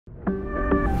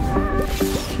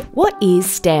What is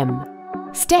STEM?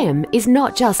 STEM is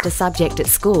not just a subject at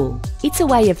school. It's a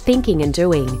way of thinking and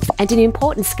doing, and an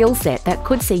important skill set that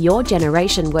could see your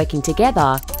generation working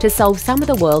together to solve some of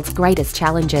the world's greatest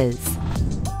challenges.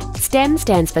 STEM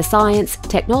stands for science,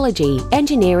 technology,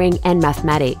 engineering and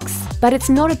mathematics. But it's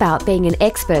not about being an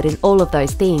expert in all of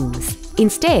those things.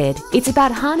 Instead, it's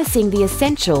about harnessing the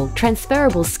essential,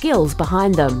 transferable skills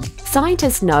behind them.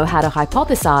 Scientists know how to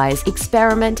hypothesize,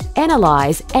 experiment,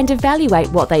 analyze, and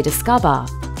evaluate what they discover.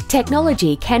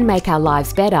 Technology can make our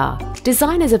lives better.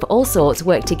 Designers of all sorts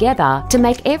work together to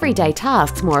make everyday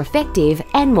tasks more effective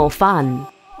and more fun.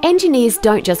 Engineers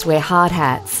don't just wear hard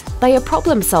hats. They are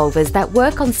problem solvers that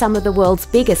work on some of the world's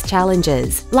biggest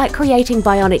challenges, like creating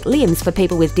bionic limbs for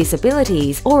people with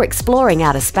disabilities or exploring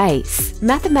outer space.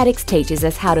 Mathematics teaches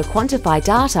us how to quantify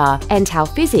data and how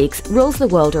physics rules the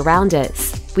world around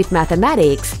us. With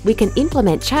mathematics, we can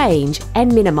implement change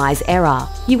and minimize error.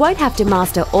 You won't have to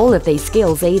master all of these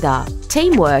skills either.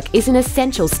 Teamwork is an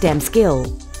essential STEM skill.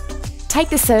 Take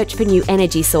the search for new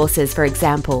energy sources, for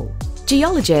example.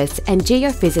 Geologists and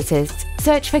geophysicists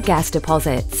search for gas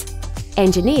deposits.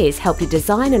 Engineers help you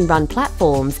design and run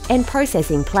platforms and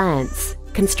processing plants.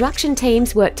 Construction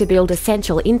teams work to build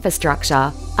essential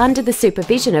infrastructure under the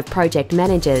supervision of project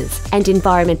managers, and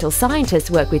environmental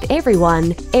scientists work with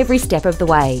everyone every step of the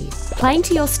way. Playing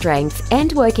to your strengths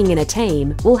and working in a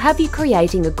team will have you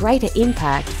creating a greater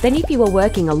impact than if you were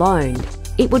working alone.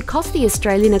 It would cost the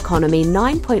Australian economy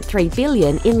 $9.3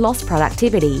 billion in lost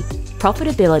productivity,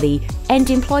 profitability and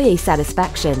employee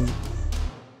satisfaction.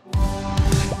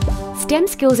 STEM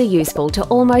skills are useful to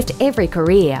almost every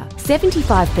career.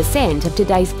 75% of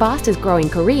today's fastest growing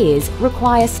careers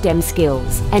require STEM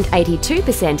skills, and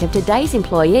 82% of today's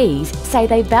employees say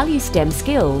they value STEM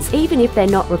skills even if they're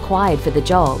not required for the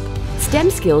job. STEM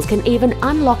skills can even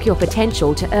unlock your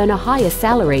potential to earn a higher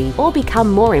salary or become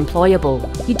more employable.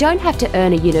 You don't have to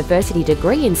earn a university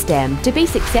degree in STEM to be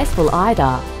successful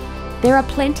either. There are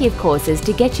plenty of courses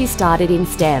to get you started in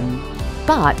STEM.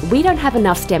 But we don't have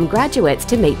enough STEM graduates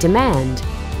to meet demand.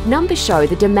 Numbers show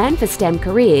the demand for STEM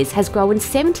careers has grown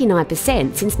 79%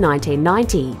 since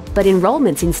 1990, but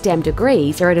enrolments in STEM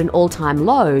degrees are at an all-time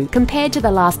low compared to the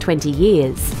last 20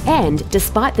 years. And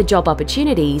despite the job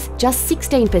opportunities, just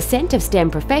 16% of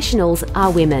STEM professionals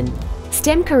are women.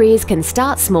 STEM careers can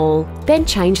start small, then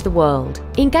change the world.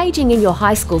 Engaging in your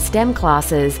high school STEM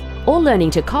classes or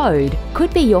learning to code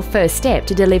could be your first step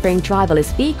to delivering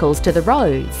driverless vehicles to the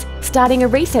roads. Starting a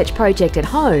research project at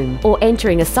home or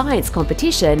entering a science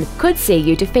competition could see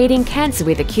you defeating cancer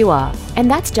with a cure. And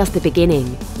that's just the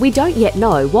beginning. We don't yet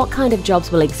know what kind of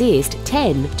jobs will exist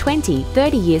 10, 20,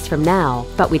 30 years from now.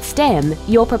 But with STEM,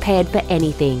 you're prepared for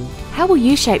anything. How will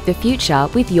you shape the future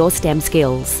with your STEM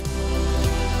skills?